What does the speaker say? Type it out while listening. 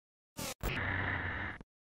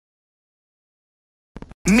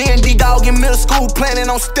Me and Ddawg in middle school planning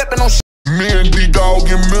on stepping on shit. Me and Ddawg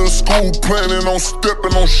in middle school planning on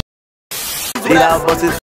stepping on shit. Ddawg bust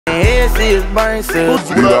his head, see his brain cells.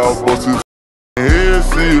 Ddawg bust his head,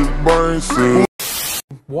 see his brain cells.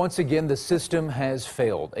 Once again, the system has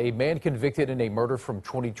failed. A man convicted in a murder from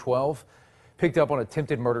 2012 picked up on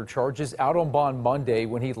attempted murder charges out on bond Monday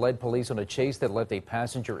when he led police on a chase that left a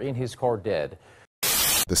passenger in his car dead.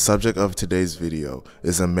 The subject of today's video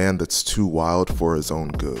is a man that's too wild for his own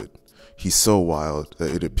good. He's so wild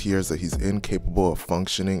that it appears that he's incapable of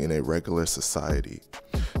functioning in a regular society.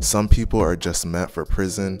 Some people are just meant for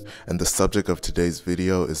prison, and the subject of today's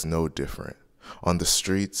video is no different. On the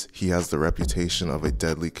streets, he has the reputation of a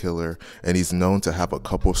deadly killer, and he's known to have a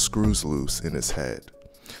couple screws loose in his head.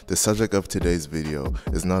 The subject of today's video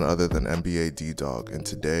is none other than NBA Ddawg, and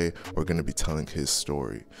today we're going to be telling his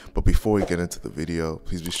story. But before we get into the video,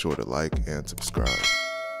 please be sure to like and subscribe.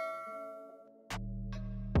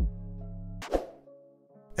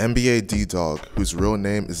 NBA Ddawg, whose real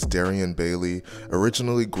name is Darian Bailey,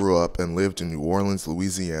 originally grew up and lived in New Orleans,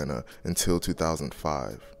 Louisiana until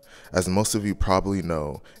 2005. As most of you probably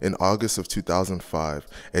know, in August of 2005,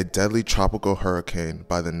 a deadly tropical hurricane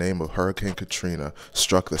by the name of Hurricane Katrina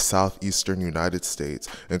struck the southeastern United States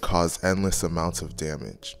and caused endless amounts of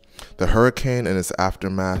damage. The hurricane and its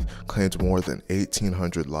aftermath claimed more than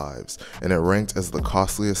 1,800 lives, and it ranked as the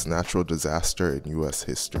costliest natural disaster in U.S.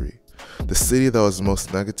 history. The city that was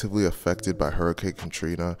most negatively affected by Hurricane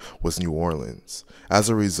Katrina was New Orleans. As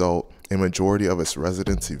a result, a majority of its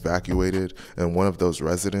residents evacuated, and one of those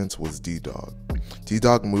residents was Ddawg.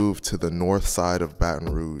 Ddawg moved to the north side of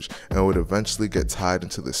Baton Rouge and would eventually get tied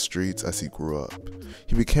into the streets as he grew up.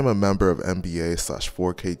 He became a member of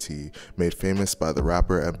NBA/4KT, made famous by the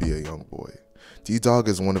rapper NBA Youngboy. Ddawg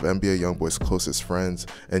is one of NBA Youngboy's closest friends,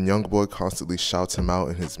 and Youngboy constantly shouts him out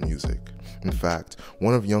in his music. In fact,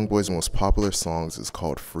 one of Youngboy's most popular songs is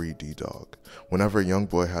called Free Ddawg. Whenever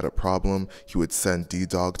Youngboy had a problem, he would send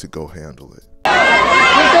Ddawg to go handle it. No!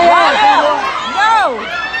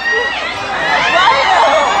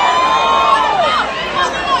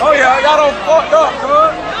 Oh yeah, y'all done fucked up,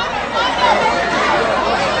 cuz.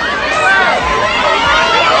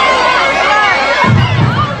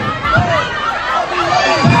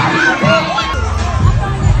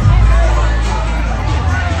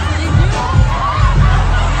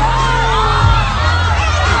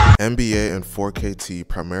 NBA and 4KT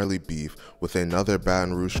primarily beef with another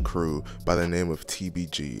Baton Rouge crew by the name of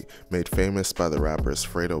TBG, made famous by the rappers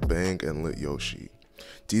Fredo Bang and Lit Yoshi.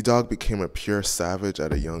 Ddawg became a pure savage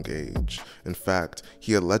at a young age. In fact,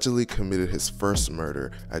 he allegedly committed his first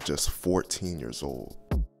murder at just 14 years old.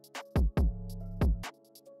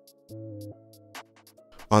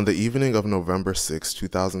 On the evening of November 6,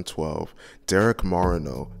 2012, Derek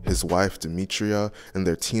Marino, his wife Demetria, and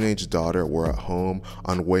their teenage daughter were at home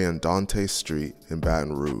on Wyandotte Street in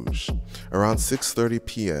Baton Rouge. Around 6:30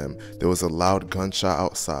 p.m., there was a loud gunshot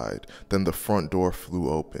outside, then the front door flew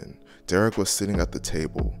open. Derek was sitting at the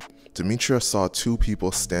table. Demetria saw two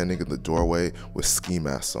people standing in the doorway with ski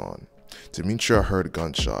masks on. Demetria heard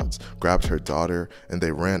gunshots, grabbed her daughter, and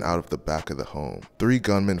they ran out of the back of the home. 3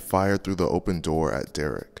 gunmen fired through the open door at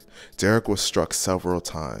Derek. Derek was struck several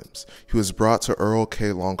times. He was brought to Earl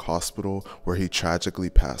K. Long Hospital, where he tragically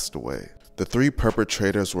passed away. The 3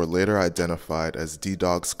 perpetrators were later identified as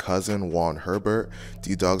Ddawg's cousin Juan Herbert,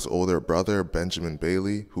 Ddawg's older brother Benjamin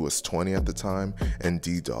Bailey, who was 20 at the time, and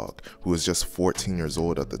Ddawg, who was just 14 years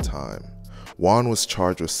old at the time. Juan was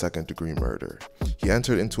charged with second-degree murder. He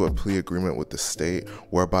entered into a plea agreement with the state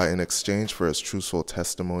whereby in exchange for his truthful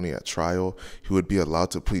testimony at trial, he would be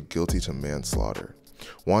allowed to plead guilty to manslaughter.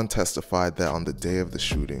 Juan testified that on the day of the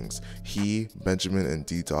shootings, he, Benjamin, and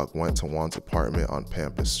Ddawg went to Juan's apartment on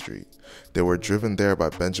Pampas Street. They were driven there by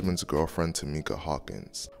Benjamin's girlfriend, Tamika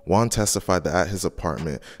Hawkins. Juan testified that at his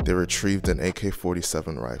apartment, they retrieved an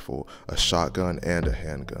AK-47 rifle, a shotgun, and a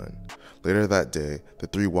handgun. Later that day, the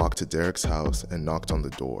 3 walked to Derek's house and knocked on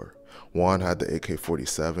the door. Juan had the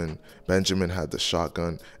AK-47, Benjamin had the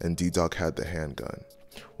shotgun, and Ddawg had the handgun.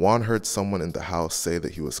 Juan heard someone in the house say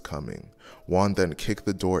that he was coming. Juan then kicked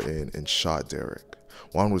the door in and shot Derek.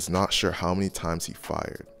 Juan was not sure how many times he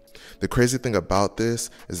fired. The crazy thing about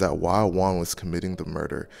this is that while Juan was committing the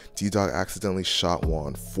murder, Ddawg accidentally shot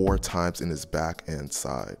Juan 4 times in his back and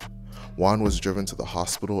side. Juan was driven to the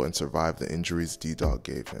hospital and survived the injuries Ddawg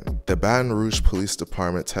gave him. The Baton Rouge Police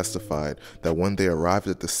Department testified that when they arrived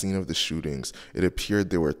at the scene of the shootings, it appeared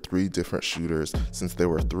there were 3 different shooters since there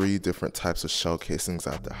were 3 different types of shell casings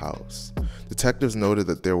at the house. Detectives noted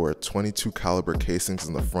that there were 22 caliber casings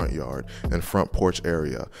in the front yard and front porch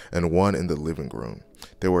area and 1 in the living room.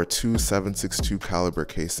 There were 2 7.62 caliber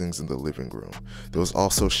casings in the living room. There was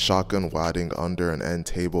also shotgun wadding under an end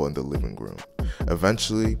table in the living room.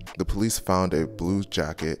 Eventually, the police found a blue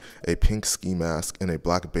jacket, a pink ski mask, and a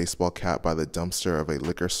black baseball cap by the dumpster of a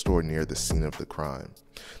liquor store near the scene of the crime.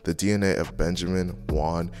 The DNA of Benjamin,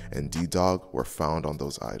 Juan, and Ddawg were found on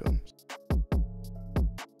those items.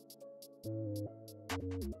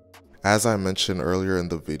 As I mentioned earlier in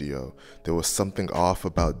the video, there was something off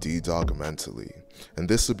about Ddawg mentally, and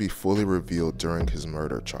this would be fully revealed during his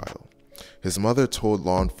murder trial. His mother told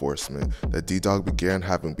law enforcement that Ddawg began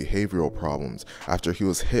having behavioral problems after he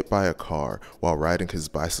was hit by a car while riding his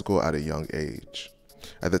bicycle at a young age.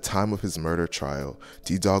 At the time of his murder trial,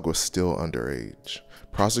 Ddawg was still underage.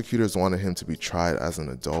 Prosecutors wanted him to be tried as an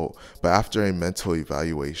adult, but after a mental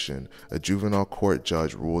evaluation, a juvenile court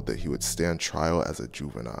judge ruled that he would stand trial as a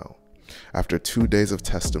juvenile. After 2 days of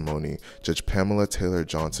testimony, Judge Pamela Taylor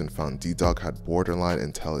Johnson found Ddawg had borderline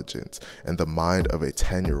intelligence and the mind of a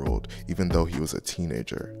 10-year-old, even though he was a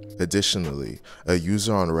teenager. Additionally, a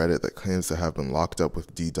user on Reddit that claims to have been locked up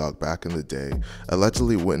with Ddawg back in the day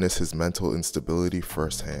allegedly witnessed his mental instability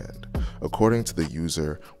firsthand. According to the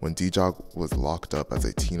user, when Ddawg was locked up as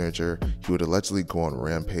a teenager, he would allegedly go on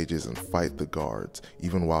rampages and fight the guards,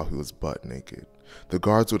 even while he was butt naked. The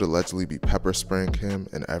guards would allegedly be pepper spraying him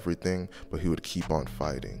and everything, but he would keep on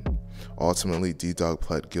fighting. Ultimately, Ddawg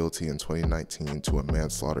pled guilty in 2019 to a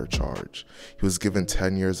manslaughter charge. He was given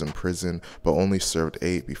 10 years in prison, but only served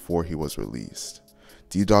 8 before he was released.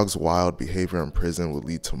 Ddawg's wild behavior in prison would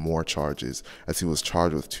lead to more charges, as he was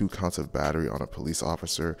charged with 2 counts of battery on a police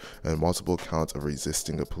officer and multiple counts of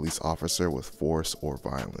resisting a police officer with force or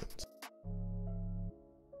violence.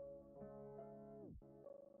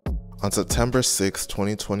 On September 6,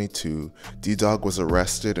 2022, Ddawg was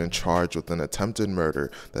arrested and charged with an attempted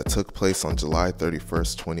murder that took place on July 31,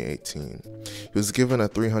 2018. He was given a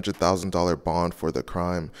 $300,000 bond for the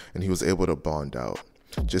crime, and he was able to bond out.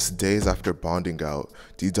 Just days after bonding out,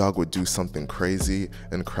 Ddawg would do something crazy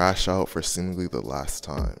and crash out for seemingly the last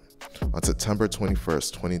time. On September 21,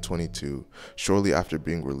 2022, shortly after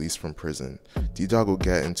being released from prison, Ddawg will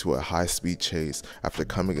get into a high-speed chase after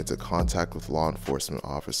coming into contact with law enforcement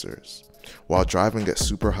officers. While driving at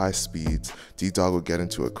super high speeds, Ddawg will get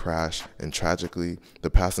into a crash, and tragically, the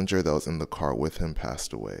passenger that was in the car with him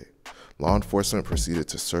passed away. Law enforcement proceeded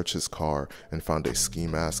to search his car and found a ski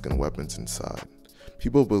mask and weapons inside.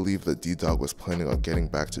 People believe that Ddawg was planning on getting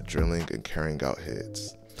back to drilling and carrying out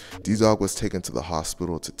hits. Ddawg was taken to the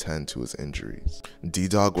hospital to tend to his injuries.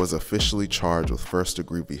 Ddawg was officially charged with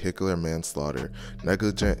first-degree vehicular manslaughter,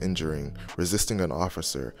 negligent injuring, resisting an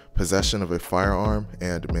officer, possession of a firearm,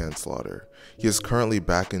 and manslaughter. He is currently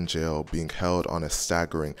back in jail, being held on a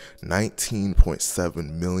staggering $19.7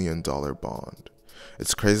 million bond.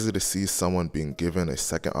 It's crazy to see someone being given a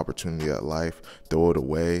second opportunity at life throw it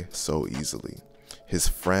away so easily. His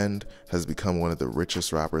friend has become one of the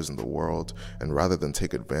richest rappers in the world, and rather than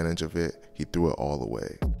take advantage of it, he threw it all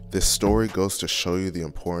away. This story goes to show you the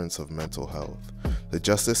importance of mental health. The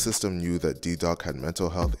justice system knew that Ddawg had mental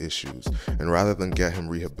health issues, and rather than get him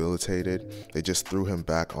rehabilitated, they just threw him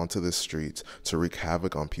back onto the streets to wreak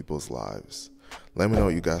havoc on people's lives. Let me know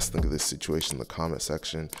what you guys think of this situation in the comment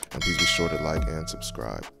section, and please be sure to like and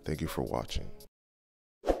subscribe. Thank you for watching.